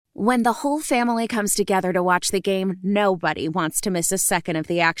When the whole family comes together to watch the game, nobody wants to miss a second of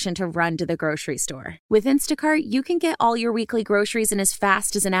the action to run to the grocery store. With Instacart, you can get all your weekly groceries in as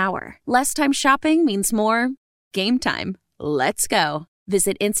fast as an hour. Less time shopping means more game time. Let's go.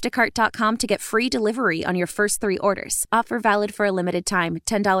 Visit instacart.com to get free delivery on your first 3 orders. Offer valid for a limited time.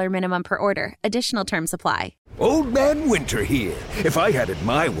 $10 minimum per order. Additional terms apply. Old Man Winter here. If I had it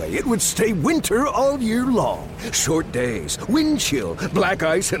my way, it would stay winter all year long. Short days, wind chill, black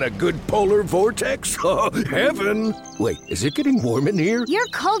ice, and a good polar vortex. Oh, heaven. Wait, is it getting warm in here? Your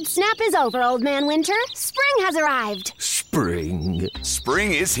cold snap is over, Old Man Winter. Spring has arrived. Spring.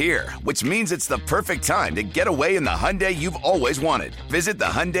 Spring is here, which means it's the perfect time to get away in the Hyundai you've always wanted. Visit the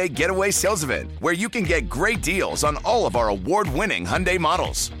Hyundai Getaway Sales Event, where you can get great deals on all of our award-winning Hyundai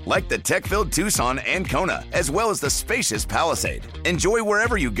models, like the tech-filled Tucson and Kona, as well as the spacious Palisade. Enjoy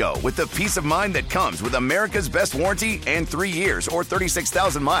wherever you go with the peace of mind that comes with America's best warranty and 3 years or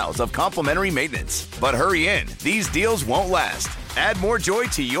 36,000 miles of complimentary maintenance. But hurry in, these deals won't last. Add more joy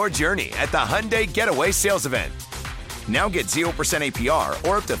to your journey at the Hyundai Getaway Sales Event. Now get 0% APR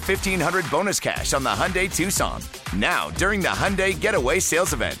or up to $1,500 bonus cash on the Hyundai Tucson. Now during the Hyundai Getaway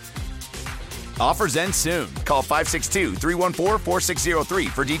Sales Event. Offers end soon. Call 562-314-4603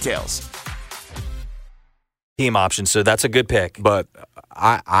 for details. Team option, so that's a good pick. But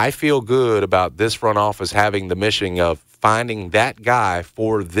I feel good about this front office having the mission of finding that guy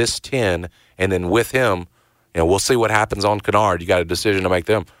for this 10, and then with him, we'll see what happens on Kennard. You got a decision to make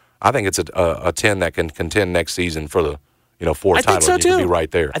them. I think it's a 10 that can contend next season for the fourth title. I think so, too. Be right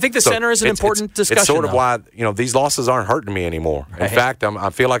there. I think the center is an important discussion. It's sort of why these losses aren't hurting me anymore. In fact,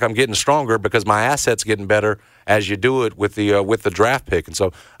 I feel like I'm getting stronger because my assets getting better as you do it with the draft pick. And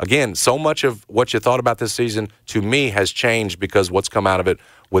so again, so much of what you thought about this season to me has changed because what's come out of it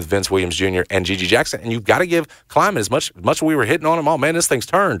with Vince Williams Jr. and Gigi Jackson. And you've got to give Kleiman as much as we were hitting on him. Oh man, this thing's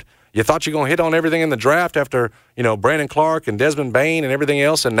turned. You thought you were going to hit on everything in the draft after, Brandon Clark and Desmond Bain and everything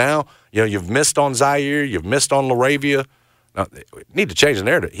else, and now, you've missed on Zaire, you've missed on LaRavia. Now, we need to change the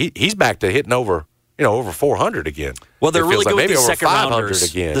narrative. He's back to hitting over 400 again. Well, they're really good with the second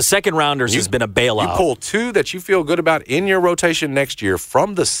rounders. Again. The second rounders has been a bailout. You pull 2 that you feel good about in your rotation next year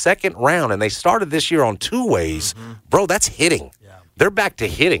from the second round, and they started this year on 2 ways. Mm-hmm. Bro, that's hitting. Yeah. They're back to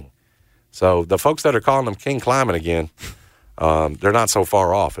hitting. So the folks that are calling him King Kleiman again, they're not so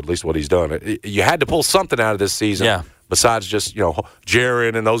far off, at least what he's done. You had to pull something out of this season besides just,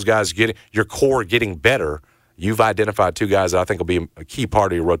 Jared and those guys getting your core getting better. You've identified 2 guys that I think will be a key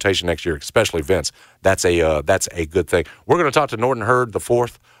part of your rotation next year, especially Vince. That's a good thing. We're going to talk to Norton Hurd, the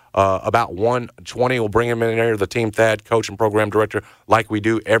 4th, about 1:20. We'll bring him in there, the team Thad, coach and program director, like we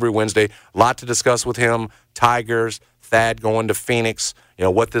do every Wednesday. A lot to discuss with him. Tigers, Thad going to Phoenix.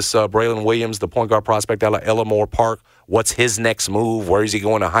 What this Braylon Williams, the point guard prospect out of Ellamore Park, what's his next move? Where is he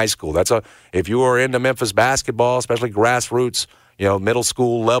going to high school? If you are into Memphis basketball, especially grassroots, middle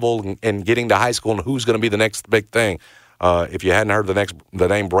school level and getting to high school and who's going to be the next big thing. If you hadn't heard the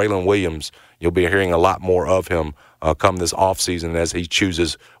name Braylon Williams, you'll be hearing a lot more of him come this offseason as he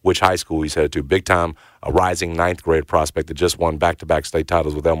chooses which high school he's headed to. Big time, a rising 9th grade prospect that just won back-to-back state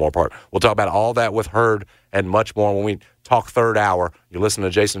titles with Elmore Park. We'll talk about all that with Hurd and much more when we talk third hour. You're listening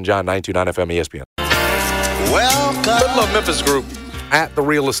to Jason John, 929 FM ESPN. Welcome. Good Love Memphis Group at the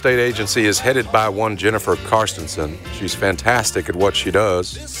real estate agency is headed by one Jennifer Karstensen. She's fantastic at what she does.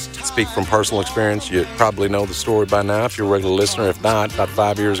 Speak from personal experience. You probably know the story by now if you're a regular listener. If not, about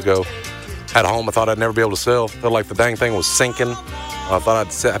 5 years ago, had a home I thought I'd never be able to sell. Felt like the dang thing was sinking. I thought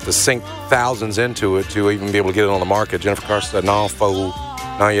I'd have to sink thousands into it to even be able to get it on the market. Jennifer Karstensen said, no, fool.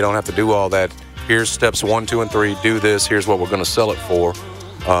 No, you don't have to do all that. Here's steps 1, 2, and 3. Do this. Here's what we're going to sell it for.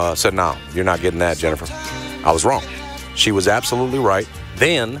 Said, no, you're not getting that, Jennifer. I was wrong. She was absolutely right.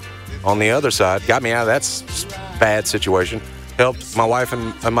 Then, on the other side, got me out of that bad situation, helped my wife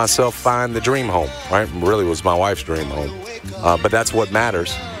and myself find the dream home, right? Really was my wife's dream home. But that's what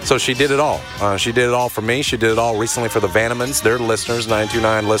matters. So she did it all. She did it all for me. She did it all recently for the Vannemans. They're listeners,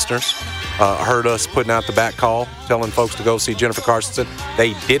 929 listeners. Heard us putting out the back call, telling folks to go see Jennifer Karstensen.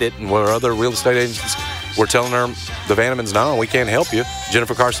 They did it, and where other real estate agents were telling her, the Vannemans, no, we can't help you.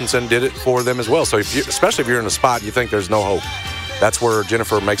 Jennifer Karstensen did it for them as well. So especially if you're in a spot you think there's no hope, that's where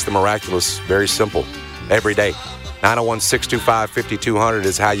Jennifer makes the miraculous very simple every day. 901-625-5200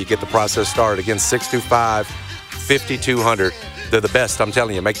 is how you get the process started. Again, 625-5200. They're the best, I'm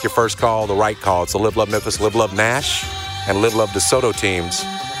telling you. Make your first call the right call. It's the Live Love Memphis, Live Love Nash, and Live Love DeSoto teams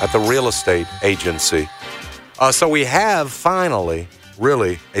at the real estate agency. So we have finally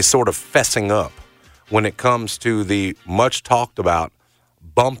really a sort of fessing up when it comes to the much talked about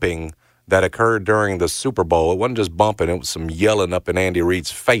bumping that occurred during the Super Bowl. It wasn't just bumping. It was some yelling up in Andy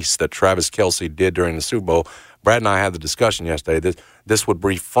Reid's face that Travis Kelce did during the Super Bowl. Brad and I had the discussion yesterday. This would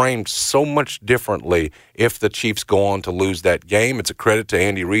be framed so much differently if the Chiefs go on to lose that game. It's a credit to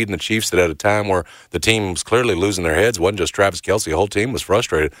Andy Reid and the Chiefs that at a time where the team was clearly losing their heads, it wasn't just Travis Kelce, the whole team was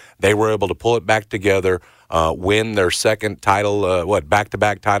frustrated. They were able to pull it back together, win their second title,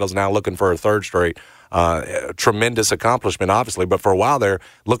 back-to-back titles, now looking for a third straight. Tremendous accomplishment, obviously, but for a while there,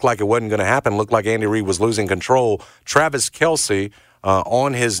 looked like it wasn't going to happen. Looked like Andy Reid was losing control. Travis Kelce,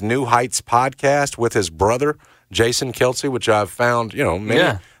 on his New Heights podcast with his brother, Jason Kelce, which I've found,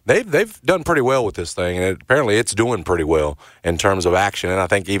 they've done pretty well with this thing, and apparently it's doing pretty well in terms of action, and I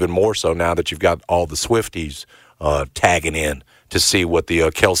think even more so now that you've got all the Swifties tagging in to see what the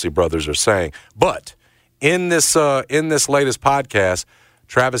Kelce brothers are saying. But in this latest podcast,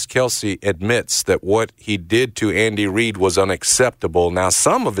 Travis Kelce admits that what he did to Andy Reid was unacceptable. Now,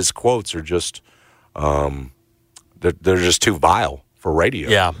 some of his quotes are just they're just too vile for radio.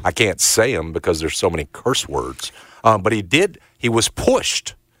 Yeah. I can't say them because there's so many curse words. But he was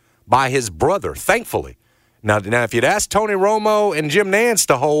pushed by his brother, thankfully. Now, if you'd asked Tony Romo and Jim Nantz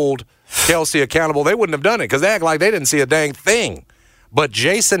to hold Kelce accountable, they wouldn't have done it because they act like they didn't see a dang thing. But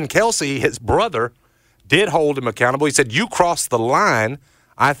Jason Kelce, his brother, did hold him accountable. He said, "You crossed the line.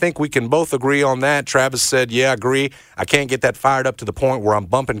 I think we can both agree on that." Travis said, "Yeah, I agree. I can't get that fired up to the point where I'm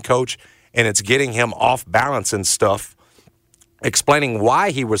bumping Coach, and it's getting him off balance and stuff." Explaining why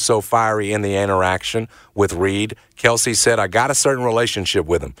he was so fiery in the interaction with Reid, Kelce said, "I got a certain relationship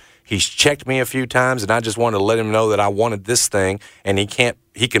with him. He's checked me a few times, and I just wanted to let him know that I wanted this thing, and he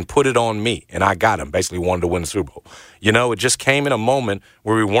can put it on me, and I got him." Basically wanted to win the Super Bowl. It just came in a moment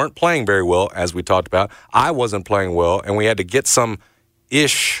where we weren't playing very well, as we talked about. I wasn't playing well, and we had to get some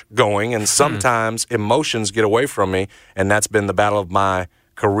ish going, and sometimes emotions get away from me, and that's been the battle of my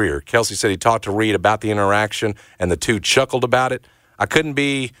career. Kelce said he talked to Reid about the interaction, and the two chuckled about it. I couldn't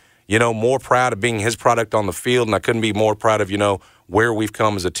be, more proud of being his product on the field, and I couldn't be more proud of, where we've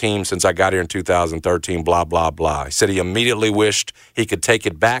come as a team since I got here in 2013, blah, blah, blah. He said he immediately wished he could take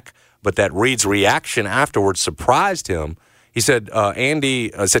it back, but that Reid's reaction afterwards surprised him. He said,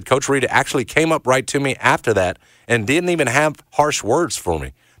 Coach Reid actually came up right to me after that and didn't even have harsh words for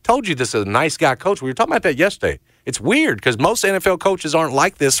me. Told you this is a nice guy coach. We were talking about that yesterday. It's weird because most NFL coaches aren't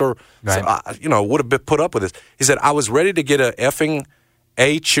like this or, would have been put up with this. He said, "I was ready to get a effing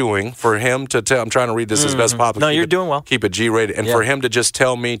chewing for him to tell." I'm trying to read this as best possible. No, you're doing well. Keep it G-rated. And for him to just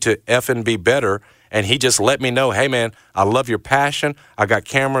tell me to effing be better. And he just let me know, "Hey, man, I love your passion. I got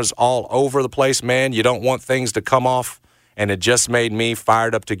cameras all over the place, man. You don't want things to come off." And it just made me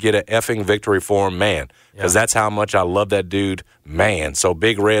fired up to get an effing victory for him, man. Because that's how much I love that dude, man. So,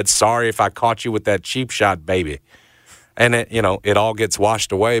 Big Red, sorry if I caught you with that cheap shot, baby. And, it all gets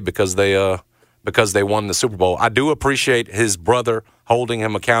washed away because they won the Super Bowl. I do appreciate his brother holding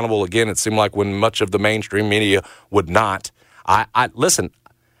him accountable. Again, it seemed like when much of the mainstream media would not. Listen,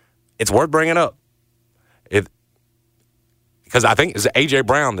 it's worth bringing up. Because I think it's A.J.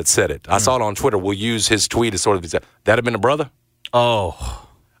 Brown that said it. I saw it on Twitter. We'll use his tweet as sort of that have been a brother? Oh.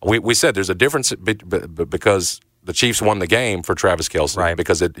 We said there's a difference because the Chiefs won the game for Travis Kelce. Right.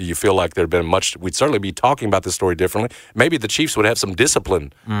 Because you feel like there had been much. We'd certainly be talking about this story differently. Maybe the Chiefs would have some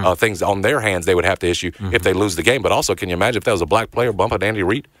discipline things on their hands they would have to issue if they lose the game. But also, can you imagine if that was a black player bumping Andy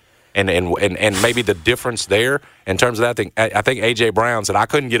Reid? And maybe the difference there in terms of that thing. I think A.J. Brown said, "I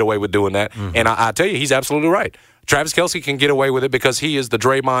couldn't get away with doing that." And I tell you, he's absolutely right. Travis Kelce can get away with it because he is the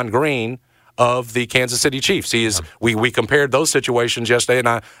Draymond Green of the Kansas City Chiefs. He is. We compared those situations yesterday, and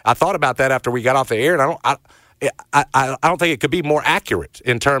I thought about that after we got off the air, and I don't think it could be more accurate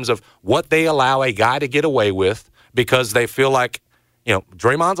in terms of what they allow a guy to get away with because they feel like,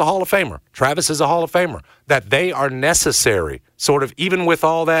 Draymond's a Hall of Famer, Travis is a Hall of Famer, that they are necessary, sort of even with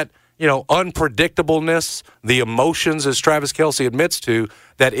all that, unpredictableness, the emotions, as Travis Kelce admits to,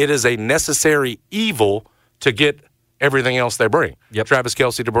 that it is a necessary evil to get everything else they bring. Yep. Travis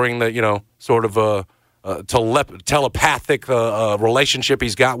Kelce to bring the, sort of telepathic relationship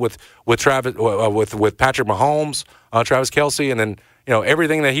he's got with Travis with Patrick Mahomes, Travis Kelce, and then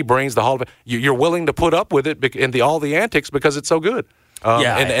everything that he brings, the Hall of Fame, you're willing to put up with it in all the antics because it's so good.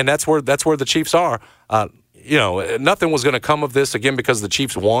 And that's where the Chiefs are. Nothing was going to come of this again because the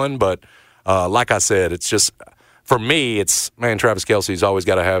Chiefs won, but like I said, it's just. For me, Travis Kelce's always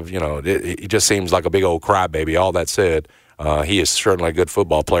got to have, he just seems like a big old crybaby. All that said, he is certainly a good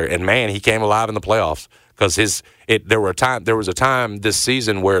football player. And, man, he came alive in the playoffs because there was a time this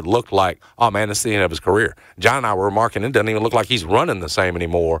season where it looked like, oh, man, this is the end of his career. John and I were remarking it doesn't even look like he's running the same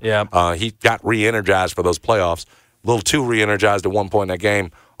anymore. Yeah. He got re-energized for those playoffs, a little too re-energized at one point in that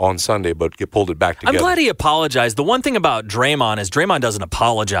game on Sunday, but pulled it back together. I'm glad he apologized. The one thing about Draymond is Draymond doesn't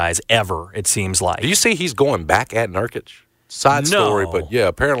apologize ever, it seems like. Do you see he's going back at Nurkic? Side story, but yeah,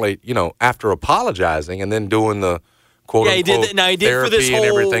 apparently, after apologizing and then doing the quote-unquote he did therapy for this and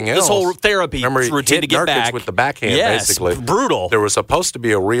everything else. This whole therapy routine to get Nurkic back. with the backhand, basically. Brutal. There was supposed to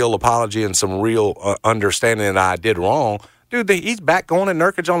be a real apology and some real understanding that I did wrong. Dude, he's back going at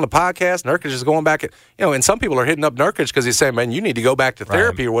Nurkic on the podcast. Nurkic is going back at, and some people are hitting up Nurkic because he's saying, man, you need to go back to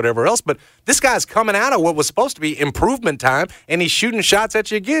therapy or whatever else. But this guy's coming out of what was supposed to be improvement time, and he's shooting shots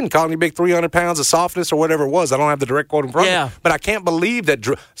at you again, calling you big 300 pounds of softness or whatever it was. I don't have the direct quote in front of me. But I can't believe that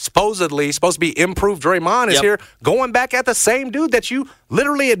supposedly supposed to be improved Draymond is here going back at the same dude that you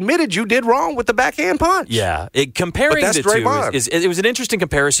literally admitted you did wrong with the backhand punch. Yeah. Comparing the two, it was an interesting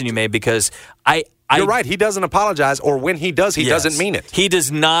comparison you made because You're right. He doesn't apologize, or when he does, he doesn't mean it. He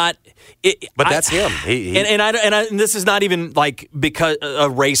does not. But that's him. And this is not even like because a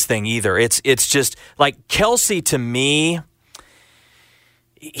race thing either. It's just like Kelce to me.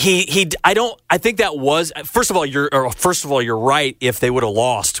 I think that was first of all you're right. If they would have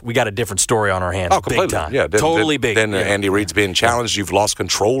lost, we got a different story on our hands. Oh, completely. Big time. Yeah, totally big. Then Andy Reid's being challenged. You've lost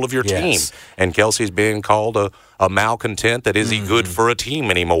control of your team, and Kelce's being called a malcontent. That is he good for a team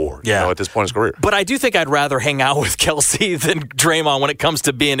anymore? At this point in his career. But I do think I'd rather hang out with Kelce than Draymond when it comes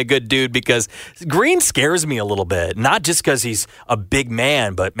to being a good dude because Green scares me a little bit. Not just because he's a big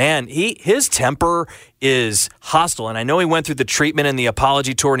man, but man, his temper is hostile. And I know he went through the treatment and the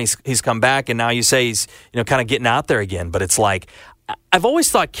apology tour, and he's come back, and now you say he's kind of getting out there again. But it's like I've always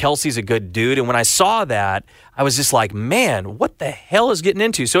thought Kelce's a good dude, and when I saw that, I was just like, man, what the hell is getting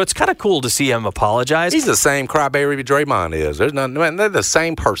into? So it's kind of cool to see him apologize. He's the same crybaby Draymond is. There's none. They're the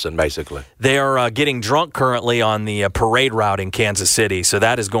same person, basically. They are getting drunk currently on the parade route in Kansas City, so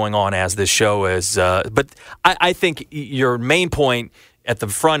that is going on as this show is. But I think your main point at the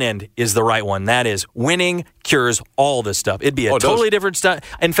front end is the right one. That is, winning cures all this stuff. It'd be a totally different stuff.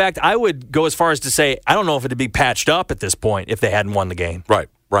 In fact, I would go as far as to say, I don't know if it'd be patched up at this point if they hadn't won the game. Right.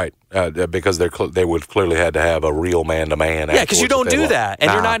 Because they would clearly had to have a real man-to-man. Yeah, because you don't do that,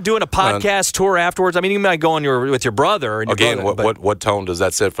 and you're not doing a podcast tour afterwards. I mean, you might go on with your brother. And again, what tone does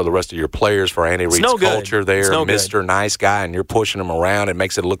that set for the rest of your players? For Andy Reid's culture, there, Mr. Nice Guy, and you're pushing him around. It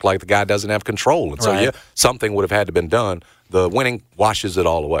makes it look like the guy doesn't have control, and so something would have had to been done. The winning washes it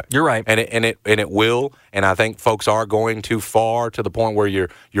all away. You're right, and it will. And I think folks are going too far to the point where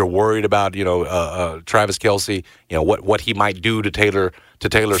you're worried about Travis Kelce, what he might do to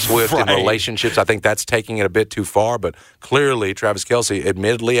Taylor Swift in relationships. I think that's taking it a bit too far. But clearly, Travis Kelce,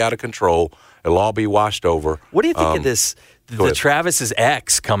 admittedly out of control. It'll all be washed over. What do you think of this? Travis's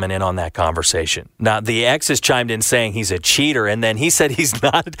ex coming in on that conversation. Now, the ex has chimed in saying he's a cheater, and then he said he's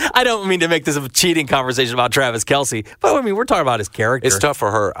not. I don't mean to make this a cheating conversation about Travis Kelce, but I mean we're talking about his character. It's tough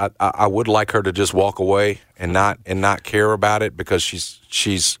for her. I would like her to just walk away and not care about it because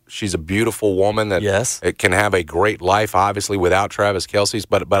she's a beautiful woman that it can have a great life, obviously without Travis Kelce's.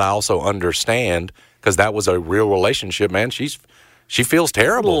 But I also understand because that was a real relationship, man. She feels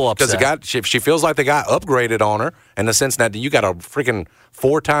terrible because she feels like the guy upgraded on her in the sense that you got a freaking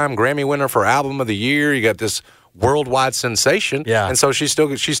 4-time Grammy winner for Album of the Year. You got this worldwide sensation, and so she's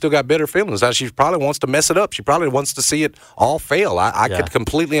still got bitter feelings. Now, she probably wants to mess it up. She probably wants to see it all fail. I could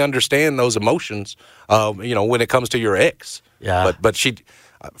completely understand those emotions, when it comes to your ex. Yeah, but she,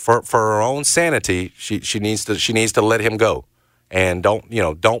 for her own sanity, she needs to let him go. And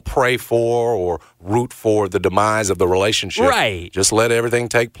don't pray for or root for the demise of the relationship. Right. Just let everything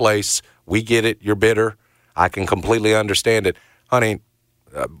take place. We get it. You're bitter. I can completely understand it. Honey,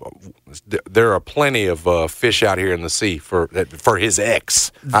 there are plenty of fish out here in the sea for his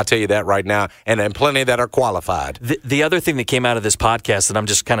ex. I'll tell you that right now. And plenty that are qualified. The other thing that came out of this podcast that I'm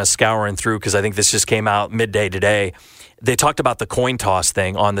just kind of scouring through because I think this just came out midday today, they talked about the coin toss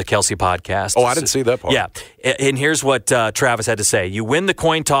thing on the Kelce podcast. Oh, I didn't see that part. Yeah. And here's what Travis had to say. You win the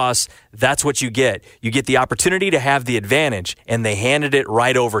coin toss, that's what you get. You get the opportunity to have the advantage, and they handed it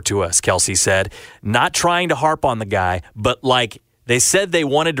right over to us, Kelce said. Not trying to harp on the guy, but like they said they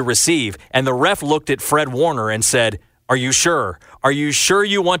wanted to receive, and the ref looked at Fred Warner and said, "Are you sure? Are you sure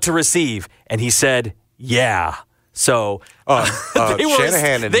you want to receive?" And he said, "Yeah." So they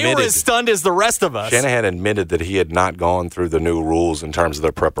were as stunned as the rest of us. Shanahan admitted that he had not gone through the new rules in terms of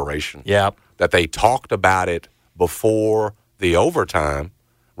their preparation. Yeah. That they talked about it before the overtime,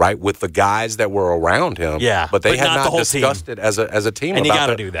 right, with the guys that were around him. Yeah, but they but had not the not whole discussed team. it as a team And about, you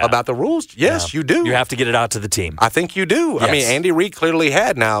gotta do that. about the rules. Yes, you do. You have to get it out to the team. I think you do. Yes. I mean, Andy Reid clearly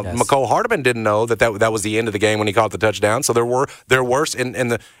had. Now, Yes. McCole Hardman didn't know that was the end of the game when he caught the touchdown. So there were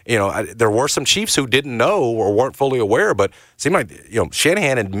some Chiefs who didn't know or weren't fully aware. But it seemed like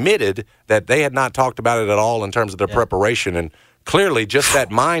Shanahan admitted that they had not talked about it at all in terms of their preparation, and clearly just that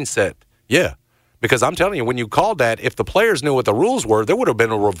mindset. Yeah. Because I'm telling you, when you called that, if the players knew what the rules were, there would have been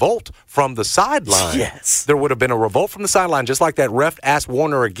a revolt from the sideline. Yes. There would have been a revolt from the sideline, just like that ref asked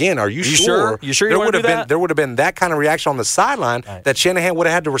Warner again, are you sure? You sure you want to do that? There would have been that kind of reaction on the sideline that Shanahan would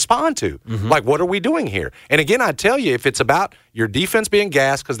have had to respond to. Mm-hmm. Like, what are we doing here? And again, I tell you, if it's about your defense being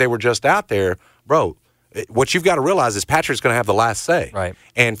gassed because they were just out there, bro, what you've got to realize is Patrick's going to have the last say. Right.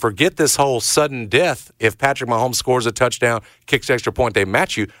 And forget this whole sudden death. If Patrick Mahomes scores a touchdown, kicks the extra point, they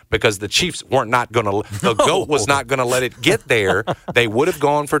match you, because the Chiefs weren't not going to – the GOAT was not going to let it get there. They would have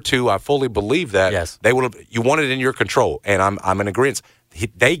gone for two. I fully believe that. Yes. They would have – you want it in your control, and I'm in agreement.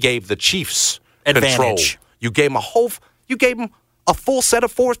 They gave the Chiefs advantage. Control. You gave them a full set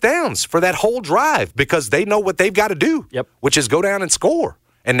of fourth downs for that whole drive because they know what they've got to do, which is go down and score.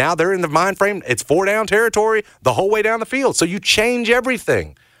 And now they're in the mind frame. It's 4-down territory the whole way down the field. So you change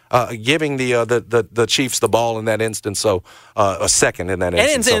everything, giving the Chiefs the ball in that instance. So a second in that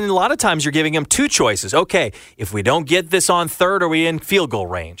instance. And a lot of times you're giving them two choices. Okay, if we don't get this on third, are we in field goal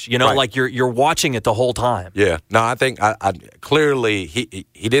range? Right. Like you're watching it the whole time. Yeah. No, I think I clearly he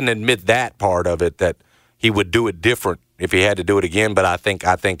didn't admit that part of it, that he would do it different if he had to do it again. But I think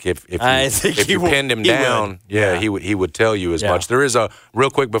if you pinned him down, he would tell you as much. There is a real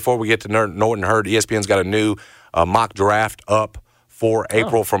quick before we get to Norton Hurd. ESPN's got a new mock draft up for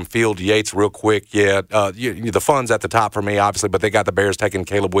April from Field Yates. Real quick, the fun's at the top for me, obviously, but they got the Bears taking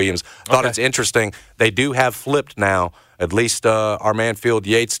Caleb Williams. Thought it's interesting. They do have flipped now. At least our man Field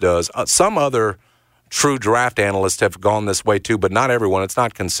Yates does. Some other true draft analysts have gone this way too, but not everyone. It's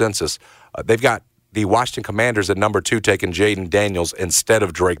not consensus. They've got the Washington Commanders at number 2 taking Jaden Daniels instead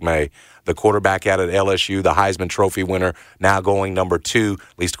of Drake May, the quarterback out at LSU, the Heisman Trophy winner, now going number 2,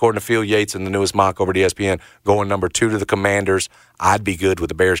 at least according to Phil Yates in the newest mock over at ESPN, going number 2 to the Commanders. I'd be good with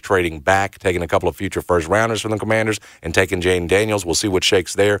the Bears trading back, taking a couple of future first-rounders from the Commanders, and taking Jaden Daniels. We'll see what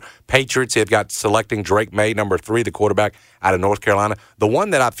shakes there. Patriots have got selecting Drake May, number 3, the quarterback out of North Carolina. The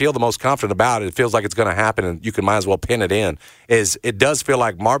one that I feel the most confident about, it feels like it's going to happen, and you might as well pin it in, is it does feel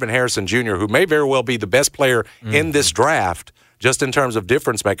like Marvin Harrison Jr., who may very well be the best player in this draft, just in terms of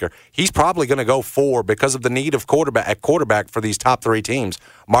difference maker, he's probably going to go 4 because of the need of quarterback for these top 3 teams.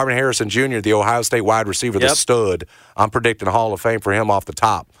 Marvin Harrison Jr., the Ohio State wide receiver, the stud, I'm predicting a Hall of Fame for him off the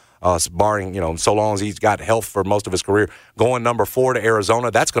top. Barring, so long as he's got health for most of his career. Going number 4 to Arizona,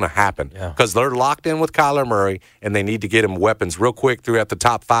 that's going to happen because they're locked in with Kyler Murray, and they need to get him weapons. Real quick, throughout the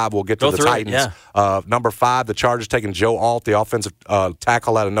top 5, we'll get to the Titans. Number 5, the Chargers taking Joe Alt, the offensive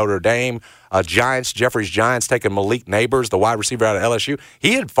tackle out of Notre Dame. Jeffrey's Giants taking Malik Neighbors, the wide receiver out of LSU.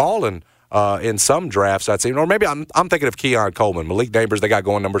 He had fallen in some drafts, I'd say. Or maybe I'm thinking of Keon Coleman. Malik Neighbors, they got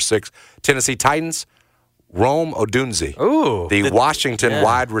going number 6. Tennessee Titans, Rome Odunze, the Washington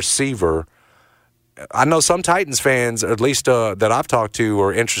wide receiver. I know some Titans fans, at least that I've talked to,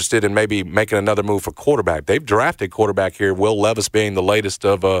 are interested in maybe making another move for quarterback. They've drafted quarterback here, Will Levis being the latest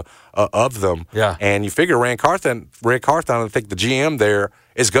of them. Yeah. And you figure Rick Carthon, I think the GM there,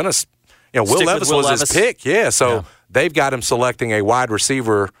 is going to, Will Levis was his pick. So they've got him selecting a wide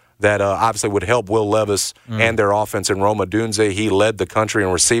receiver that obviously would help Will Levis and their offense in Rome Odunze. He led the country in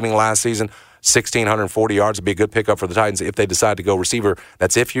receiving last season. 1,640 yards would be a good pickup for the Titans if they decide to go receiver.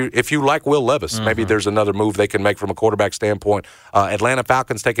 That's if you like Will Levis. Maybe there's another move they can make from a quarterback standpoint. Atlanta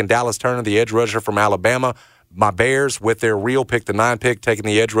Falcons taking Dallas Turner, the edge rusher from Alabama. My Bears, with their real pick, the 9 pick, taking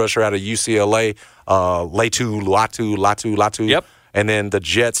the edge rusher out of UCLA, Latu. Yep. And then the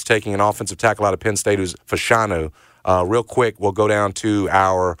Jets taking an offensive tackle out of Penn State, who's Fashanu. Real quick, we'll go down to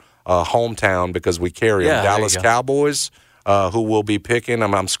our hometown because we carry them. Dallas Cowboys. Who will be picking.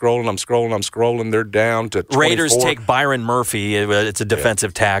 I'm scrolling. They're down to 24. Raiders take Byron Murphy. It's a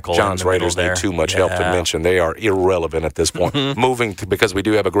defensive tackle. John's Raiders need too much help to mention. They are irrelevant at this point. Moving to, because we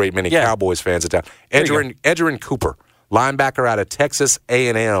do have a great many Cowboys fans in town. Edgerrin Cooper, linebacker out of Texas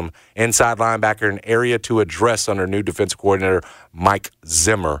A&M, inside linebacker, an area to address under new defensive coordinator Mike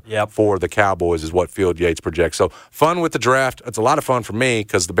Zimmer for the Cowboys is what Field Yates projects. So fun with the draft. It's a lot of fun for me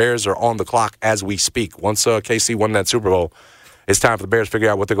because the Bears are on the clock as we speak. Once KC won that Super Bowl, it's time for the Bears to figure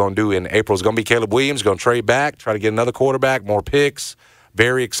out what they're going to do in April. It's going to be Caleb Williams, going to trade back, try to get another quarterback, more picks.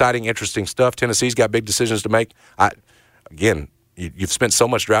 Very exciting, interesting stuff. Tennessee's got big decisions to make. You've spent so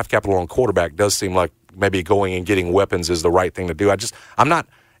much draft capital on quarterback. It does seem like maybe going and getting weapons is the right thing to do. I'm not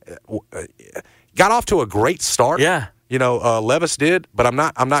got off to a great start. Yeah. Levis did, but I'm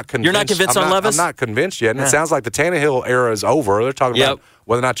not convinced. You're not convinced on Levis? I'm not convinced yet. And it sounds like the Tannehill era is over. They're talking about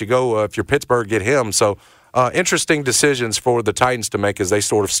whether or not you go, if you're Pittsburgh, get him. So interesting decisions for the Titans to make as they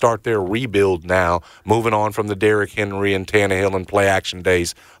sort of start their rebuild now, moving on from the Derrick Henry and Tannehill and play action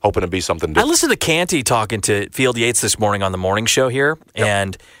days, hoping to be something different. I listened to Canty talking to Field Yates this morning on the morning show here,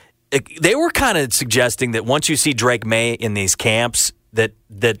 and they were kind of suggesting that once you see Drake May in these camps, that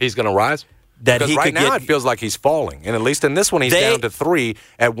he's going to rise? Because right now it feels like he's falling. And at least in this one, he's down to 3.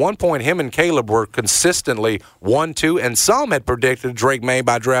 At one point, him and Caleb were consistently 1, 2, and some had predicted Drake May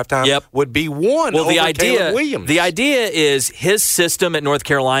by draft time would be 1 over Caleb Williams. The idea is his system at North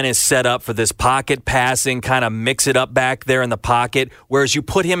Carolina is set up for this pocket passing, kind of mix it up back there in the pocket, whereas you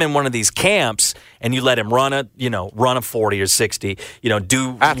put him in one of these camps and you let him run a 40 or 60,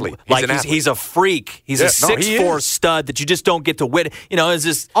 do athlete. He's a freak. He's a 6'4" stud that you just don't get to wit. It's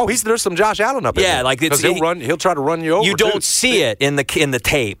just there's some Josh Allen up in there. like he'll try to run you over. You don't see it in the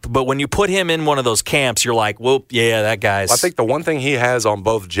tape, but when you put him in one of those camps, you're like, well, yeah, that guy's. I think the one thing he has on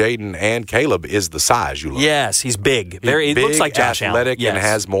both Jaden and Caleb is the size. You look. Yes, he's big. He looks like Josh Allen. Athletic, and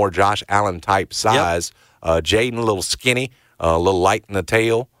has more Josh Allen type size. Jaden a little skinny, a little light in the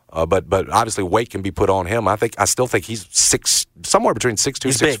tail. But obviously weight can be put on him. I still think he's somewhere between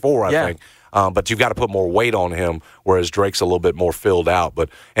 6'2", 6'4", I think. But you've got to put more weight on him, whereas Drake's a little bit more filled out.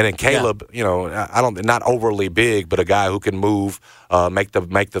 And then Caleb, not overly big, but a guy who can move, make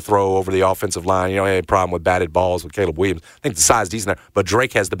the throw over the offensive line. You don't have any problem with batted balls with Caleb Williams. I think the size is decent there, but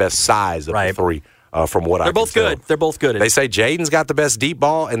Drake has the best size of the 3. From what They're both good. They're both good. They say Jaden's got the best deep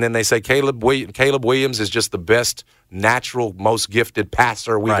ball, and then they say Caleb Williams is just the best natural, most gifted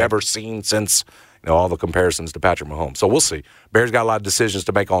passer we've ever seen since all the comparisons to Patrick Mahomes. So we'll see. Bears got a lot of decisions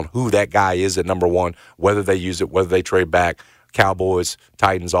to make on who that guy is at number 1, whether they use it, whether they trade back. Cowboys,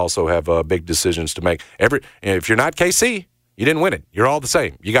 Titans also have big decisions to make. If you're not KC, you didn't win it. You're all the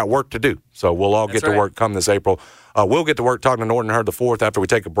same. You got work to do. So we'll all get to work come this April. We'll get to work talking to Norton Hurd IV after we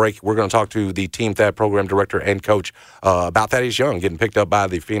take a break. We're going to talk to the Team Thad program director and coach about Thaddeus Young getting picked up by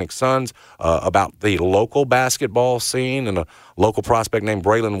the Phoenix Suns, about the local basketball scene and a local prospect named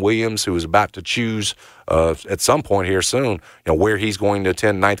Braylon Williams who is about to choose at some point here soon, where he's going to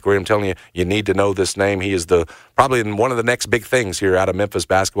attend 9th grade. I'm telling you, you need to know this name. He is probably one of the next big things here out of Memphis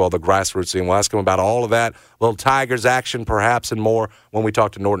basketball, the grassroots scene. We'll ask him about all of that, little Tigers action perhaps and more when we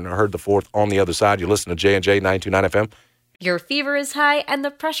talk to Norton Hurd IV on the other side. You listen to J&J 929 FM. Your fever is high and the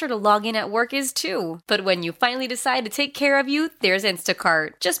pressure to log in at work is too. But when you finally decide to take care of you, there's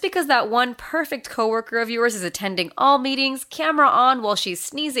Instacart. Just because that one perfect coworker of yours is attending all meetings, camera on while she's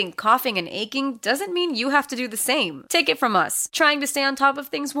sneezing, coughing, and aching, doesn't mean you have to do the same. Take it from us. Trying to stay on top of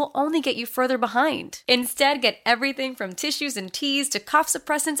things will only get you further behind. Instead, get everything from tissues and teas to cough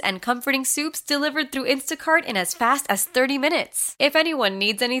suppressants and comforting soups delivered through Instacart in as fast as 30 minutes. If anyone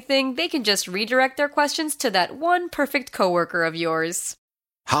needs anything, they can just redirect their questions to that one perfect coworker of yours.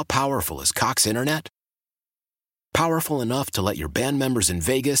 How powerful is Cox Internet? Powerful enough to let your band members in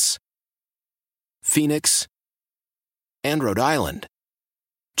Vegas, Phoenix, and Rhode Island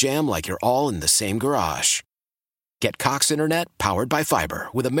jam like you're all in the same garage. Get Cox Internet powered by fiber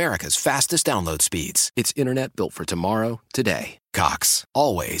with America's fastest download speeds. It's internet built for tomorrow, today. Cox,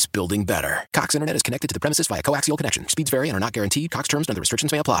 always building better. Cox Internet is connected to the premises via coaxial connection. Speeds vary and are not guaranteed. Cox terms and other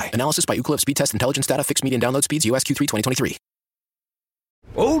restrictions may apply. Analysis by Ookla Speed Test Intelligence Data. Fixed median download speeds. US Q3 2023.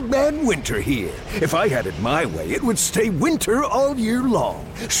 Old Man Winter here. If I had it my way, it would stay winter all year long.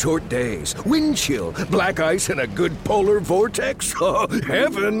 Short days, wind chill, black ice, and a good polar vortex. Oh,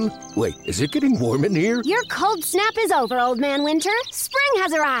 heaven. Wait, is it getting warm in here? Your cold snap is over, Old Man Winter. Spring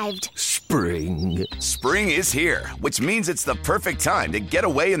has arrived. Spring. Spring is here, which means it's the perfect time to get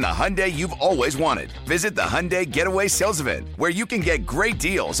away in the Hyundai you've always wanted. Visit the Hyundai Getaway Sales Event, where you can get great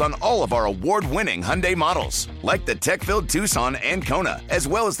deals on all of our award-winning Hyundai models, like the tech-filled Tucson and Kona, as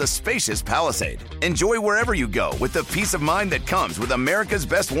well as the spacious Palisade. Enjoy wherever you go with the peace of mind that comes with America's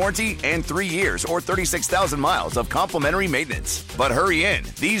best warranty and 3 years or 36,000 miles of complimentary maintenance. But hurry in,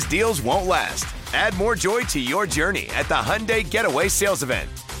 these deals won't last. Add more joy to your journey at the Hyundai Getaway Sales Event.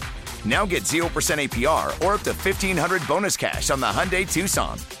 Now get 0% APR or up to $1,500 bonus cash on the Hyundai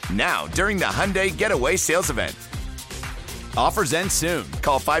Tucson. Now, during the Hyundai Getaway Sales Event. Offers end soon.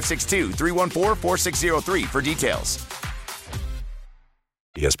 Call 562-314-4603 for details.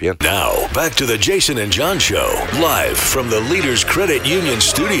 ESPN. Now, back to the Jason and John Show, live from the Leaders Credit Union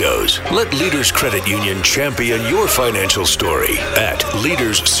studios. Let Leaders Credit Union champion your financial story at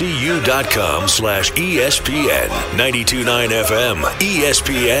leaderscu.com/ESPN. 92.9 FM,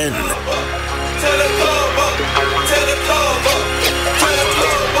 ESPN.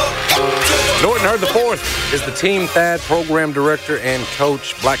 Norton Hurd IV is the Team Thad Program Director and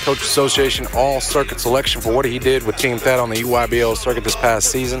Coach, Black Coach Association All-Circuit Selection for what he did with Team Thad on the EYBL circuit this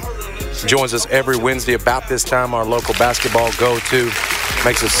past season. He joins us every Wednesday about this time, our local basketball go-to.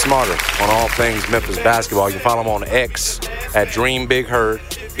 Makes us smarter on all things Memphis basketball. You can follow him on X at Dream Big Hurd.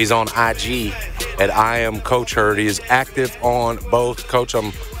 He's on IG at I Am Coach Hurd. He is active on both. Coach,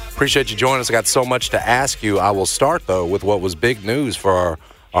 I appreciate you joining us. I got so much to ask you. I will start, though, with what was big news for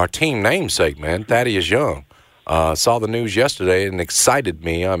our team namesake, man, Thaddeus Young. Saw the news yesterday and excited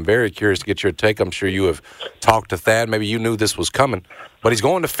me. I'm very curious to get your take. I'm sure you have talked to Thad. Maybe you knew this was coming. But he's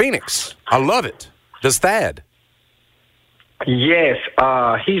going to Phoenix. I love it. Does Thad? Yes,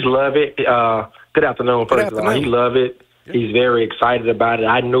 he's love it. Good afternoon, first of all. He love it. He's very excited about it.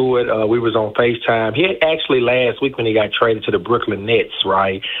 I knew it. We was on FaceTime. He actually last week when he got traded to the Brooklyn Nets,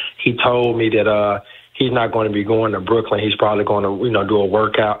 right, he told me that he's not going to be going to Brooklyn. He's probably going to, do a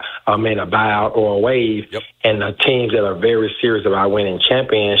workout, a buyout or a waive. Yep. And the teams that are very serious about winning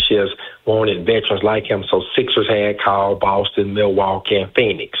championships wanted veterans like him. So Sixers had called Boston, Milwaukee, and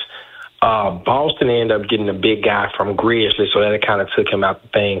Phoenix. Boston ended up getting a big guy from Grizzly, so that kind of took him out the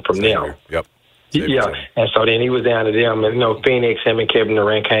thing from them. Yep. Yeah, and so then he was down to them. And, Phoenix, him and Kevin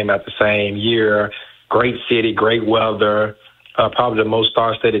Durant came out the same year. Great city, great weather. Probably the most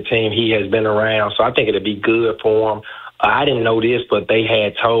star-studded team he has been around. So I think it'd be good for him. I didn't know this, but they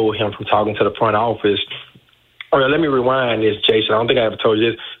had told him from talking to the front office. Or let me rewind this, Jason. I don't think I ever told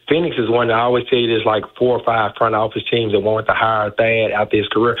you this. Phoenix is one that I always tell you there's like 4 or 5 front office teams that wanted to hire Thad after his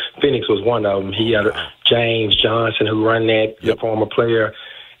career. Phoenix was one of them. He had James Johnson, who run that, the former player.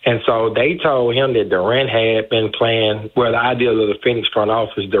 And so they told him that Durant had been playing, the ideal of the Phoenix front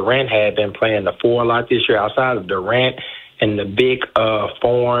office, Durant had been playing the 4 a lot this year. Outside of Durant and the big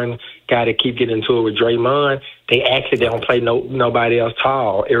foreign guy that keep getting into it with Draymond, they actually don't play nobody else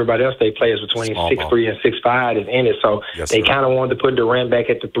tall. Everybody else they play is between 6'3" and 6'5" is in it. So they kind of wanted to put Durant back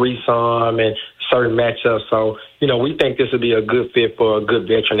at the 3 some and certain matchups. So, we think this would be a good fit for a good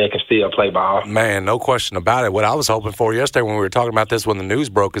veteran that can still play ball. Man, no question about it. What I was hoping for yesterday when we were talking about this when the news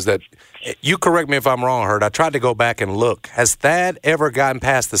broke is that, you correct me if I'm wrong, Hurd, I tried to go back and look. Has Thad ever gotten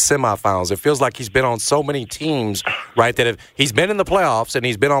past the semifinals? It feels like he's been on so many teams, right, that he's been in the playoffs and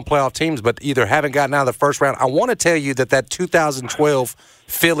he's been on playoff teams, but either haven't gotten out of the first round. I want to tell you that 2012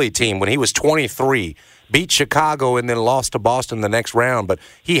 Philly team, when he was 23, beat Chicago and then lost to Boston the next round, but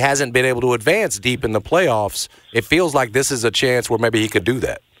he hasn't been able to advance deep in the playoffs. It feels like this is a chance where maybe he could do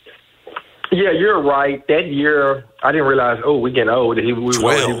that. Yeah, you're right. That year, I didn't realize, we getting old. He was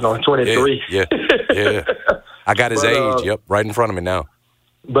on 23. Yeah. I got his age, right in front of me now.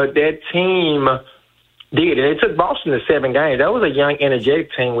 But that team did. And it took Boston to 7 games. That was a young, energetic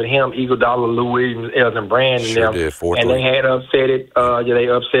team with him, Iguodala, Lou Williams, Elton Brand, and them. Did, 4-3. And they had upset it. They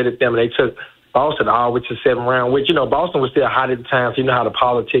upset them. And they took Boston all the way to the 7th round, which, Boston was still hot at the time, so you know how the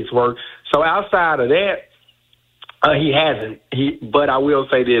politics work. So outside of that, he hasn't. But I will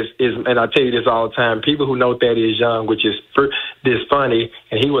say this, and I tell you this all the time, people who know Thaddeus Young, which is this funny,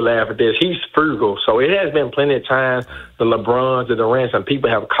 and he would laugh at this, he's frugal. So it has been plenty of times, the LeBrons, the Durants, and people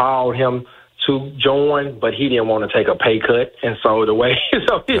have called him to join, but he didn't want to take a pay cut. And so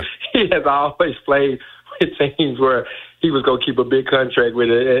he has always played with teams where he was going to keep a big contract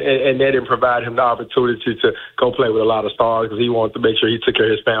with it, and they didn't provide him the opportunity to go play with a lot of stars because he wanted to make sure he took care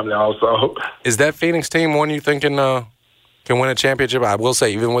of his family also. Is that Phoenix team one you think can win a championship? I will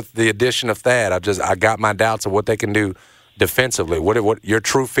say, even with the addition of Thad, I got my doubts of what they can do defensively. What your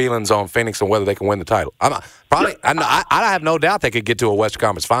true feelings on Phoenix and whether they can win the title? I have no doubt they could get to a Western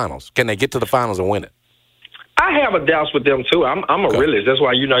Conference Finals. Can they get to the finals and win it? I have a doubts with them, too. I'm a realist. That's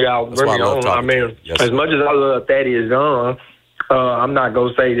why, y'all bring me on. As much as I love Thaddeus Young, I'm not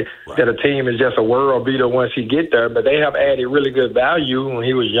going to say that a team is just a world beater once he get there, but they have added really good value when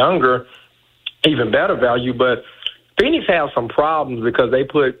he was younger, even better value. But Phoenix has some problems because they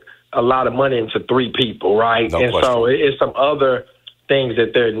put a lot of money into 3 people, right? So it's some other things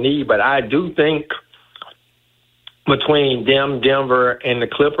that they need. But I do think between them, Denver, and the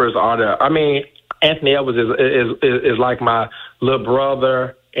Clippers Anthony Edwards is like my little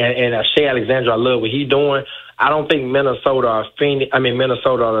brother, and Shea Alexander, I love what he's doing. I don't think Minnesota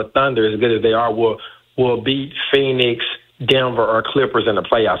or the Thunder, as good as they are, will beat Phoenix, Denver, or Clippers in the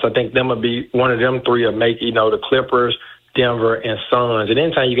playoffs. I think them will be one of them 3 will make the Clippers, Denver, and Suns. And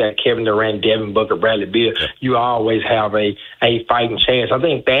anytime you got Kevin Durant, Devin Booker, Bradley Beal, you always have a fighting chance. I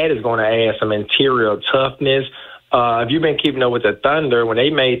think that is going to add some interior toughness. If you've been keeping up with the Thunder, when they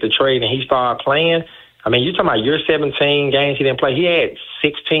made the trade and he started playing, you're talking about your 17 games he didn't play. He had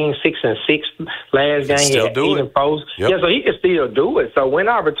 16, 6-6 last game. He had 8 and 4. So he can still do it. So when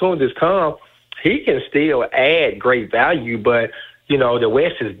opportunities come, he can still add great value, but, the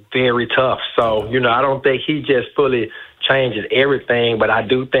West is very tough. So, I don't think he just fully changes everything, but I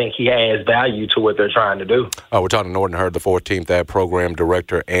do think he adds value to what they're trying to do. We're talking to Norton Hurd, the 14th Ad Program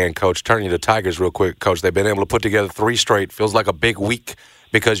Director and Coach. Turning to the Tigers real quick, Coach. They've been able to put together 3 straight. Feels like a big week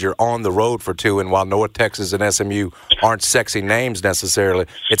because you're on the road for 2, and while North Texas and SMU aren't sexy names necessarily,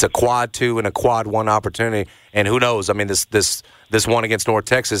 it's a quad 2 and a quad 1 opportunity. And who knows? I mean, this one against North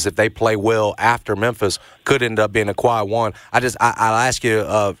Texas, if they play well after Memphis, could end up being a quad 1. I'll ask you,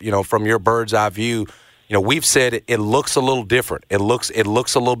 from your bird's eye view, we've said it looks a little different. It looks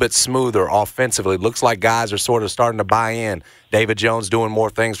a little bit smoother offensively. It looks like guys are sort of starting to buy in. David Jones doing more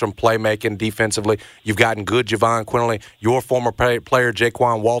things from playmaking defensively. You've gotten good Javon Quinley. Your former player,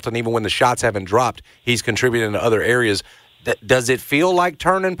 Jaquan Walton, even when the shots haven't dropped, he's contributing to other areas. Does it feel like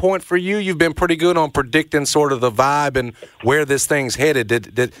turning point for you? You've been pretty good on predicting sort of the vibe and where this thing's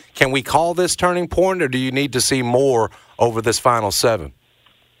headed. Can we call this turning point, or do you need to see more over this final 7?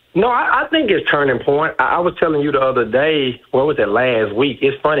 No, I think it's turning point. I was telling you the other day, last week?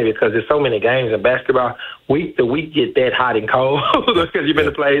 It's funny because there's so many games in basketball. Week to week get that hot and cold because you've been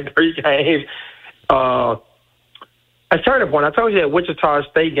to play 3 games. A turning point. I told you that Wichita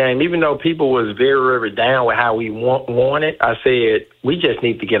State game, even though people was very, very down with how we won it, I said we just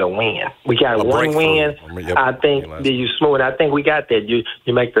need to get a win. We got one win. I think that you smooth. I think we got that.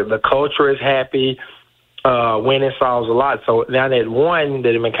 You make the culture is happy. Winning solves a lot. So now that one,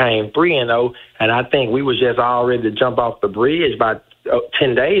 that it became 3-0, and I think we was just all ready to jump off the bridge about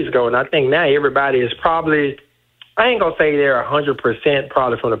 10 days ago. And I think now everybody is probably, I ain't going to say they're 100%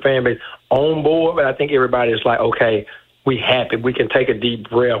 probably from the fan base on board, but I think everybody is like, okay, we happy. We can take a deep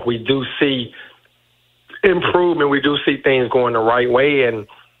breath. We do see improvement. We do see things going the right way. And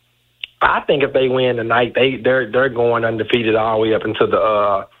I think if they win tonight, they're going undefeated all the way up into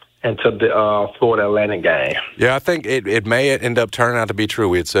the Florida Atlantic game. Yeah, I think it may end up turning out to be true.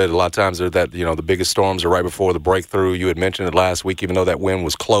 We had said a lot of times that the biggest storms are right before the breakthrough. You had mentioned it last week, even though that win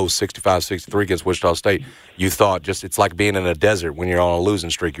was close, 65-63 against Wichita State. You thought it's like being in a desert when you're on a losing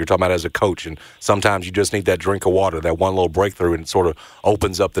streak. You're talking about as a coach, and sometimes you just need that drink of water, that one little breakthrough, and it sort of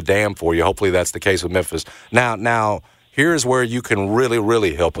opens up the dam for you. Hopefully that's the case with Memphis. Now here's where you can really,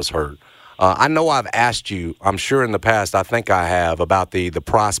 really help us, Hurd. I know I've asked you, I'm sure in the past, I think I have, about the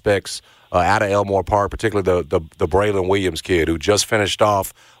prospects out of Elmore Park, particularly the Braylon Williams kid who just finished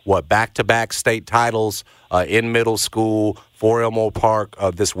off, back-to-back state titles in middle school for Elmore Park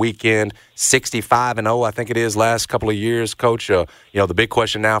this weekend, 65-0, I think it is, last couple of years. Coach, the big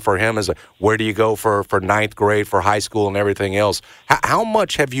question now for him is where do you go for ninth grade, for high school and everything else? How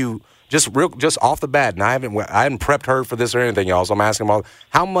much have you – just off the bat, and I haven't prepped her for this or anything, y'all. So I'm asking them all,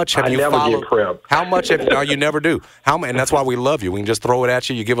 how much have you followed? How much have no, you never do? And that's why we love you. We can just throw it at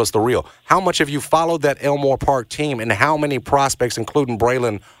you. You give us the real. How much have you followed that Elmore Park team, and how many prospects, including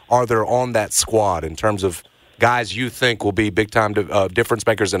Braylon, are there on that squad in terms of guys you think will be big time difference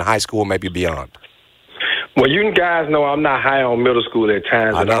makers in high school, maybe beyond? Well, you guys know I'm not high on middle school at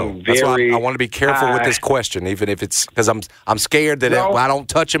times. I know. That's why I want to be careful with this question, even if it's because I'm scared that I don't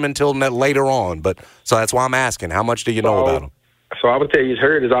touch them until later on. But so that's why I'm asking. How much do you know about them? So I would tell you,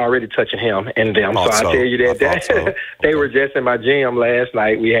 Hurd is already touching him and them. So I tell you that they were just in my gym last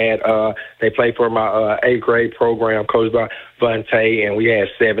night. We had they played for my 8th grade program, coached by Vontae, and we had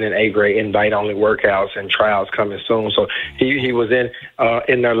 7th and 8th grade invite-only workouts and trials coming soon. So he was in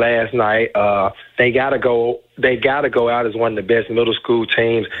there last night. They gotta go out as one of the best middle school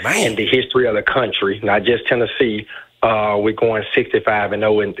teams in the history of the country, not just Tennessee. We're going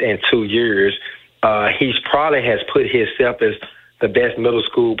 65-0 in 2 years. He's probably has put himself as the best middle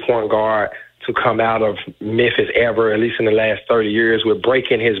school point guard to come out of Memphis ever, at least in the last 30 years, with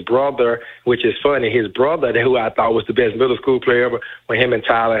breaking his brother, which is funny. His brother, who I thought was the best middle school player ever, when him and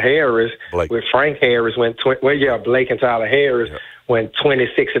Tyler Harris, with Frank Harris, Blake and Tyler Harris went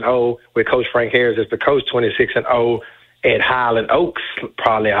 26-0 with Coach Frank Harris as the coach, 26-0 at Highland Oaks.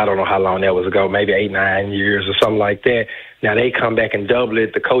 Probably, I don't know how long that was ago, maybe 8-9 years or something like that. Now they come back and double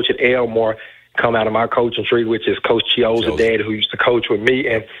it. The coach at Elmore come out of my coaching tree, which is Coach Chio's dad, who used to coach with me.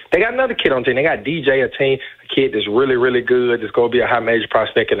 And they got another kid on the team. They got DJ, a kid that's really, really good. That's going to be a high major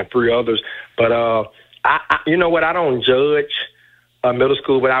prospect, and the 3 others. But you know what? I don't judge middle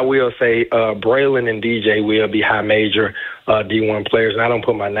school, but I will say Braylon and DJ will be high major D1 players, and I don't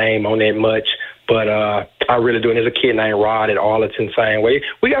put my name on that much. But I really do. And there's a kid named Rod at Arlington, same way.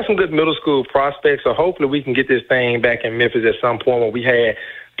 We got some good middle school prospects, so hopefully we can get this thing back in Memphis at some point when we had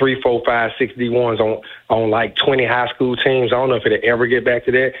 3, 4, 5, 6 D1s on like 20 high school teams. I don't know if it'll ever get back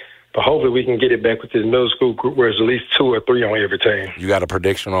to that. But hopefully we can get it back with this middle school group where it's at least 2 or 3 on every team. You got a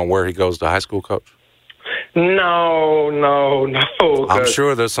prediction on where he goes to high school, Coach? No. I'm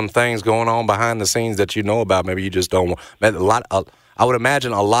sure there's some things going on behind the scenes that you know about. Maybe you just don't. Man, I would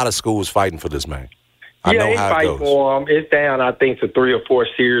imagine a lot of schools fighting for this man. I know how it goes. For him. It's down, I think, to 3 or 4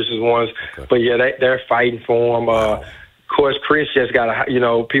 series ones. Okay. But, yeah, they're fighting for him. Of course, Chris just got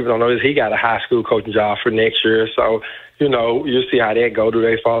people don't know this, he got a high school coaching job for next year. So, you'll see how that go. Do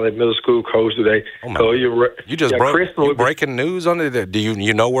they follow that middle school coach? Do they? You just broke breaking news on it. Do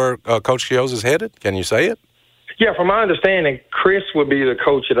you know where Coach Chiozza is headed? Can you say it? Yeah, from my understanding, Chris will be the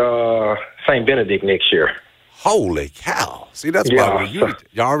coach at St. Benedict next year. Holy cow. See, that's why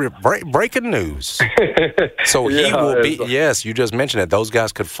y'all breaking news. So he will be, yes, you just mentioned it. Those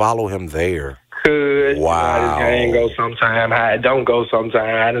guys could follow him there. Could. Wow. How his game go sometime, how it don't go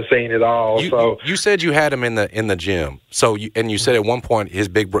sometime. I haven't seen it all. You said you had him in the gym. So you said at one point his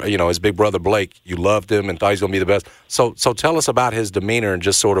big brother Blake, you loved him and thought he was going to be the best. So tell us about his demeanor and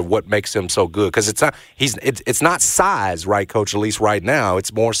just sort of what makes him so good, because it's not size, right, Coach? At least right now,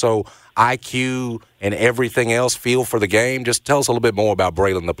 it's more so IQ and everything else, feel for the game. Just tell us a little bit more about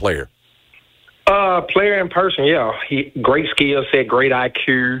Braylon, the player. Player in person, yeah. He great skill set, great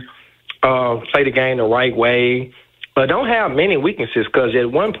IQ. Play the game the right way, but don't have many weaknesses, because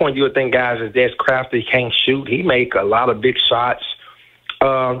at one point you would think guys is that's crafty, can't shoot. He make a lot of big shots.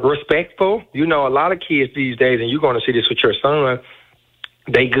 Respectful. A lot of kids these days, and you're going to see this with your son,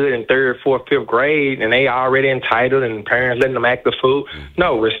 they good in 3rd, 4th, 5th grade, and they already entitled, and parents letting them act the fool.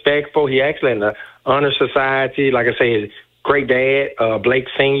 No, respectful. He actually in the honor society. Like I say, his great dad, Blake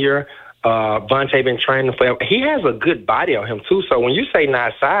Sr., Vontae been training forever. He has a good body on him, too. So when you say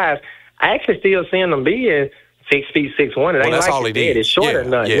not size, I actually still seeing him being 6 feet 6'1". It ain't that's like all he needs. It's shorter than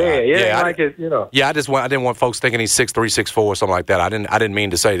that. Yeah, I didn't want folks thinking he's 6'3", 6'4", or something like that. I didn't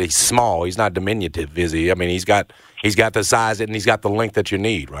mean to say that he's small. He's not diminutive, is he? I mean, he's got the size and he's got the length that you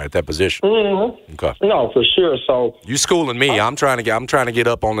need, right, at that position. Mm-hmm. Okay. No, for sure. So you schooling me. I'm trying to get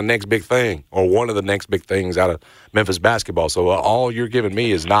up on the next big thing, or one of the next big things out of Memphis basketball. So all you're giving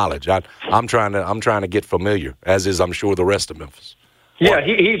me is knowledge. I'm trying to get familiar, as is I'm sure the rest of Memphis. Yeah,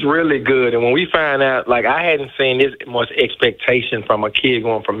 he's really good. And when we find out, like, I hadn't seen this much expectation from a kid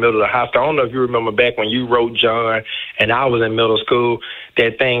going from middle to high school. I don't know if you remember back when you wrote John and I was in middle school,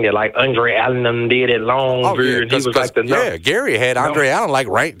 that thing that, like, Andre Allen did at Longview. And he was like the Gary had Andre Allen, like,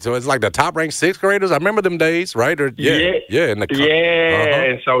 ranked. So it's like the top-ranked 6th graders. I remember them days, right? And so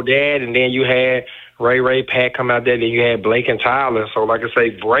that, and then you had Ray Pat come out there, then you had Blake and Tyler. So, like I say,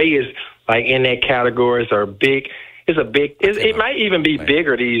 Bray is, like, in that category. It's a big – it might even be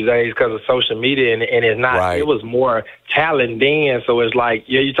bigger these days because of social media, and it's not. Right. It was more talent then, so it's like,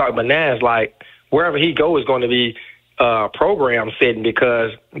 you talk about now, it's like wherever he goes is going to be program setting,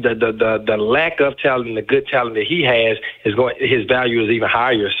 because the lack of talent, the good talent that he has his value is even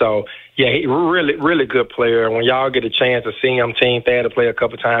higher. So yeah, he really, really good player. When y'all get a chance to see him, Team Thad to play a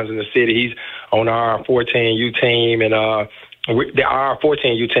couple times in the city, he's on our 14U team, and our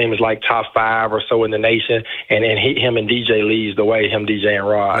 14U team is like top 5 or so in the nation, and then him and DJ leads the way, DJ and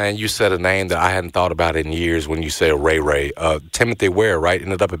Rod. Man, you said a name that I hadn't thought about in years when you said Ray. Timothy Ware, right,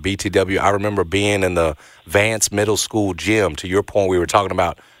 ended up at BTW. I remember being in the Vance Middle School gym. To your point, we were talking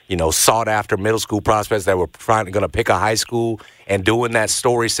about, sought-after middle school prospects that were going to pick a high school, and doing that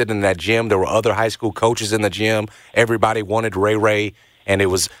story, sitting in that gym. There were other high school coaches in the gym. Everybody wanted Ray. And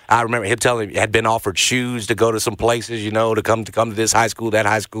I remember him telling me he had been offered shoes to go to some places, to come to this high school, that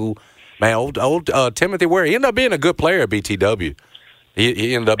high school. Man, old Timothy Ware, he ended up being a good player at BTW.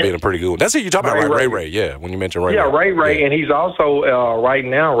 He ended up being a pretty good one. That's what you're talking about, right? Ray. Yeah, when you mentioned Ray. Yeah, Ray, and he's also right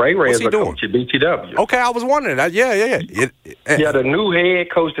now. Ray is a coach at BTW. Okay, I was wondering. Yeah. The new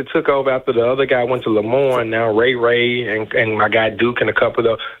head coach that took over after the other guy went to Lemoyne. Now Ray, and my guy Duke, and a couple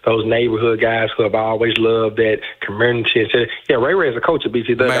of those neighborhood guys who have always loved that community. Yeah, Ray is a coach at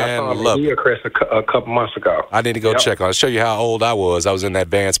BTW. Man, I saw him at Hillcrest a couple months ago. I need to go check on it. I'll show you how old I was. I was in that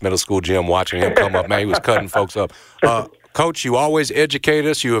Advanced Middle School gym watching him come up. Man, he was cutting folks up. Coach, you always educate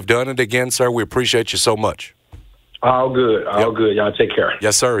us. You have done it again, sir. We appreciate you so much. All good. Y'all take care.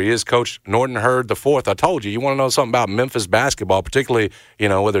 Yes, sir. He is Coach Norton Hurd IV. I told you want to know something about Memphis basketball, particularly,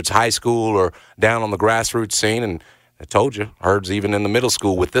 whether it's high school or down on the grassroots scene. And I told you, Hurd's even in the middle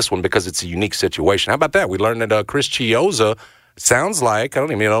school with this one because it's a unique situation. How about that? We learned that Chris Chiozza, sounds like, I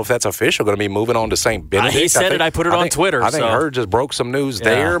don't even know if that's official, going to be moving on to St. Benedict. He said it. I put it on Twitter. I think Hurd just broke some news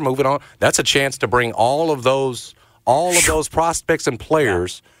there, moving on. That's a chance to bring all of those prospects and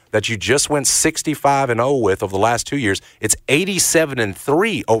players that you just went 65-0 with over the last 2 years. It's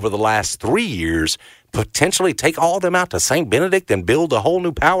 87-3 over the last 3 years. Potentially take all of them out to St. Benedict and build a whole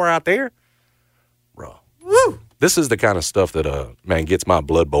new power out there? Bro. Woo! This is the kind of stuff that, gets my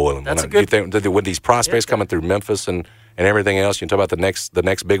blood boiling. That's with these prospects coming through Memphis and everything else. You can talk about the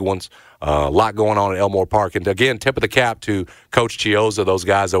next big ones. A lot going on at Elmore Park. And, again, tip of the cap to Coach Chioza, those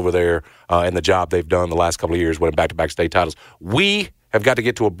guys over there, and the job they've done the last couple of years, winning back-to-back state titles. We have got to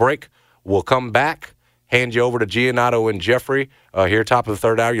get to a break. We'll come back, hand you over to Giannato and Jeffrey here, top of the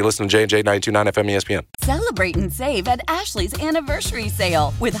third hour. You're listening to J&J 92.9 FM ESPN. Celebrate and save at Ashley's Anniversary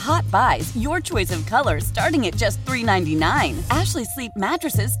Sale. With Hot Buys, your choice of colors starting at just $3.99. Ashley Sleep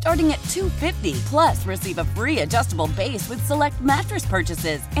mattresses starting at $2.50. Plus, receive a free adjustable base with select mattress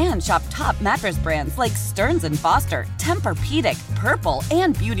purchases. And shop top mattress brands like Stearns & Foster, Tempur-Pedic, Purple,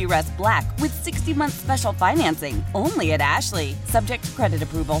 and Beautyrest Black with 60-month special financing. Only at Ashley. Subject to credit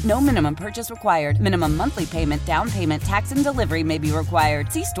approval. No minimum purchase required. Minimum monthly payment, down payment, tax, and delivery may be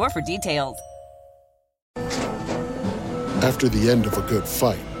required. See store for details. After the end of a good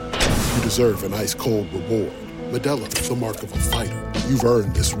fight, you deserve an ice-cold reward. Modelo, the mark of a fighter. You've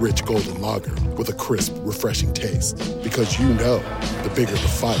earned this rich golden lager with a crisp, refreshing taste. Because you know, the bigger the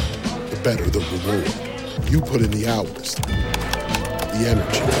fight, the better the reward. You put in the hours, the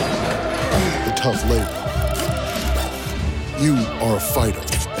energy, the tough labor. You are a fighter,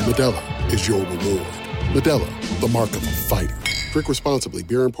 and Modelo is your reward. Modelo, the mark of a fighter. Drink responsibly.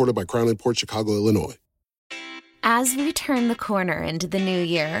 Beer imported by Crown Imports, Chicago, Illinois. As we turn the corner into the new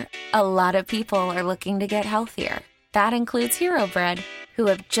year, a lot of people are looking to get healthier. That includes Hero Bread, who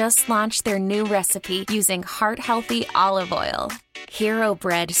have just launched their new recipe using heart-healthy olive oil. Hero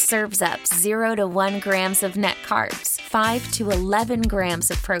Bread serves up 0 to 1 grams of net carbs, 5 to 11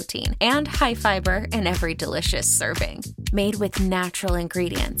 grams of protein, and high fiber in every delicious serving. Made with natural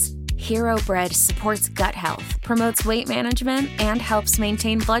ingredients, Hero Bread supports gut health, promotes weight management, and helps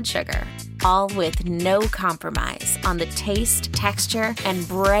maintain blood sugar. All with no compromise on the taste, texture, and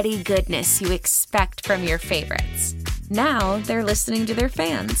bready goodness you expect from your favorites. Now they're listening to their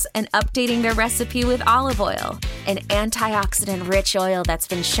fans and updating their recipe with olive oil, an antioxidant-rich oil that's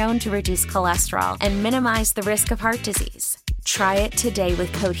been shown to reduce cholesterol and minimize the risk of heart disease. Try it today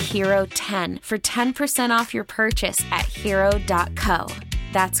with code HERO10 for 10% off your purchase at hero.co.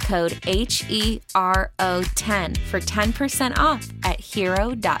 That's code HERO10 for 10% off at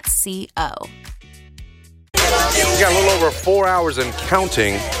hero.co. We got a little over 4 hours and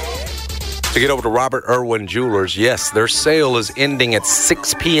counting to get over to Robert Irwin Jewelers. Yes, their sale is ending at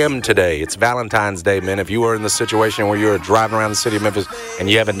 6 p.m. today. It's Valentine's Day, man. If you are in the situation where you're driving around the city of Memphis and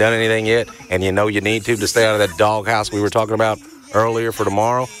you haven't done anything yet and you know you need to stay out of that doghouse we were talking about earlier for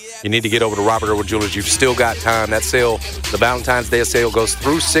tomorrow, you need to get over to Robert Irwin Jewelers. You've still got time. That sale, the Valentine's Day sale, goes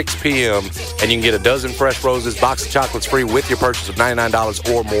through 6 p.m., and you can get a dozen fresh roses, box of chocolates free with your purchase of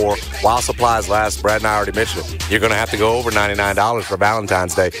 $99 or more while supplies last. Brad and I already mentioned it. You're going to have to go over $99 for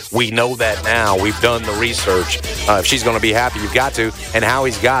Valentine's Day. We know that now. We've done the research. If she's going to be happy, you've got to. And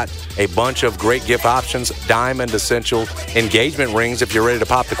Howie's got a bunch of great gift options, Diamond Essential engagement rings. If you're ready to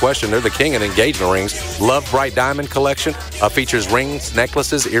pop the question, they're the king of engagement rings. Love Bright Diamond collection features rings,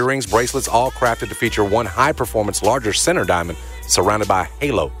 necklaces, earrings, bracelets, all crafted to feature one high-performance, larger center diamond surrounded by a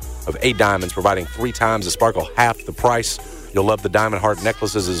halo of 8 diamonds, providing 3 times the sparkle, half the price. You'll love the Diamond Heart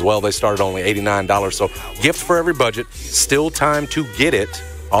necklaces as well. They start at only $89. So gift for every budget. Still time to get it.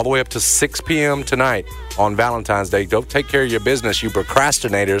 All the way up to 6 p.m. tonight on Valentine's Day. Don't take care of your business, you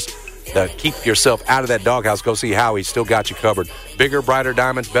procrastinators that keep yourself out of that doghouse. Go see Howie. Still got you covered. Bigger, brighter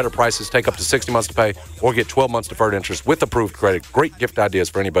diamonds, better prices. Take up to 60 months to pay or get 12 months deferred interest with approved credit. Great gift ideas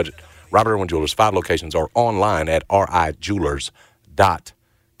for any budget. Robert Irwin Jewelers, 5 locations, or online at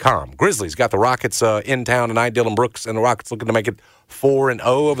rijewelers.com. Grizzlies got the Rockets in town tonight. Dylan Brooks and the Rockets looking to make it 4-0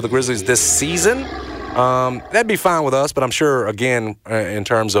 over the Grizzlies this season. That'd be fine with us, but I'm sure, again, in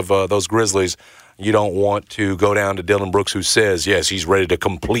terms of those Grizzlies, you don't want to go down to Dylan Brooks, who says, yes, he's ready to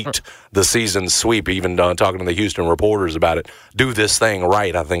complete the season sweep, even talking to the Houston reporters about it. Do this thing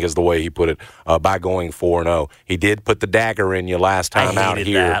right, I think is the way he put it, by going 4-0. He did put the dagger in you last time out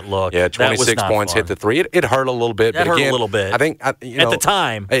here. That look. Yeah, 26 points, hit the 3. It hurt a little bit. It hurt a little bit. I think, at the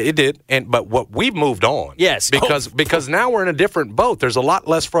time. It did. But what we've moved on. Yes. Because now we're in a different boat. There's a lot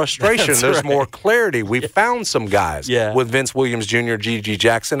less frustration. There's more clarity. We've found some guys with Vince Williams Jr., G.G.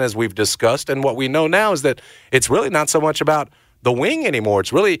 Jackson, as we've discussed. And what we know now is that it's really not so much about the wing anymore.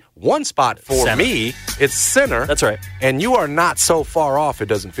 It's really one spot for center. Me. It's center. That's right. And you are not so far off, it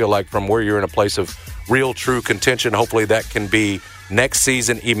doesn't feel like, from where you're in a place of real, true contention. Hopefully that can be next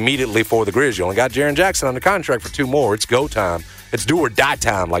season immediately for the Grizz. You only got Jaren Jackson under contract for 2 more. It's go time. It's do or die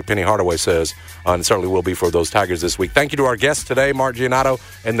time, like Penny Hardaway says, and it certainly will be for those Tigers this week. Thank you to our guests today, Mark Giannotto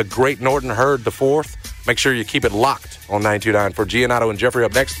and the great Norton Hurd IV. Make sure you keep it locked on 92.9. For Giannotto and Jeffrey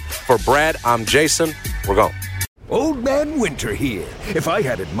up next. For Brad, I'm Jason. We're gone. Old Man Winter here. If I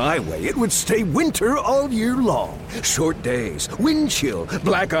had it my way, it would stay winter all year long. Short days, wind chill,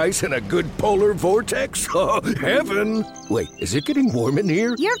 black ice, and a good polar vortex. Oh, heaven. Wait, is it getting warm in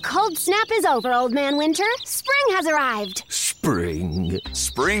here? Your cold snap is over, Old Man Winter. Spring has arrived. Spring.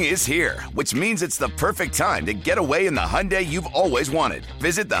 Spring is here, which means it's the perfect time to get away in the Hyundai you've always wanted.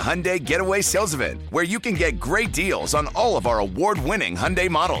 Visit the Hyundai Getaway Sales Event, where you can get great deals on all of our award-winning Hyundai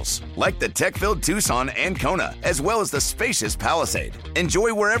models, like the tech-filled Tucson and Kona, as well as the spacious Palisade.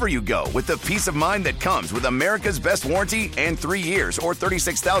 Enjoy wherever you go with the peace of mind that comes with America's best warranty and 3 years or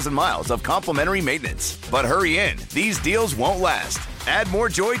 36,000 miles of complimentary maintenance. But hurry in, these deals won't last. Add more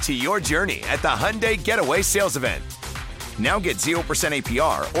joy to your journey at the Hyundai Getaway Sales Event. Now get 0%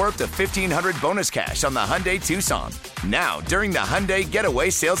 APR or up to $1,500 bonus cash on the Hyundai Tucson. Now, during the Hyundai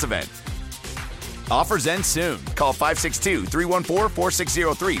Getaway Sales Event. Offers end soon. Call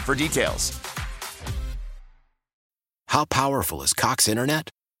 562-314-4603 for details. How powerful is Cox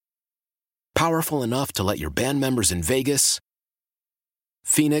Internet? Powerful enough to let your band members in Vegas,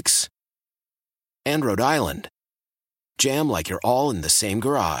 Phoenix, and Rhode Island jam like you're all in the same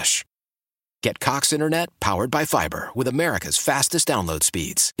garage. Get Cox Internet powered by fiber with America's fastest download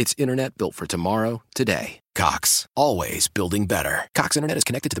speeds. It's internet built for tomorrow, today. Cox, always building better. Cox Internet is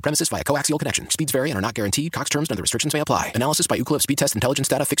connected to the premises via coaxial connection. Speeds vary and are not guaranteed. Cox terms and other restrictions may apply. Analysis by Ookla of Speed Test Intelligence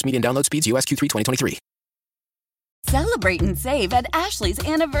Data. Fixed median download speeds. US Q3 2023. Celebrate and save at Ashley's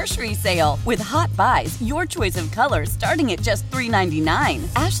Anniversary Sale. With Hot Buys, your choice of colors starting at just $3.99.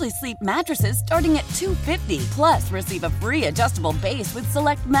 Ashley Sleep mattresses starting at $2.50. Plus, receive a free adjustable base with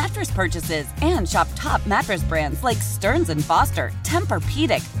select mattress purchases. And shop top mattress brands like Stearns & Foster,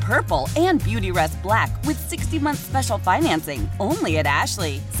 Tempur-Pedic, Purple, and Beautyrest Black with 60-month special financing. Only at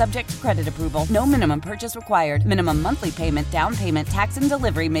Ashley. Subject to credit approval. No minimum purchase required. Minimum monthly payment, down payment, tax, and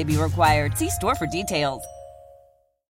delivery may be required. See store for details.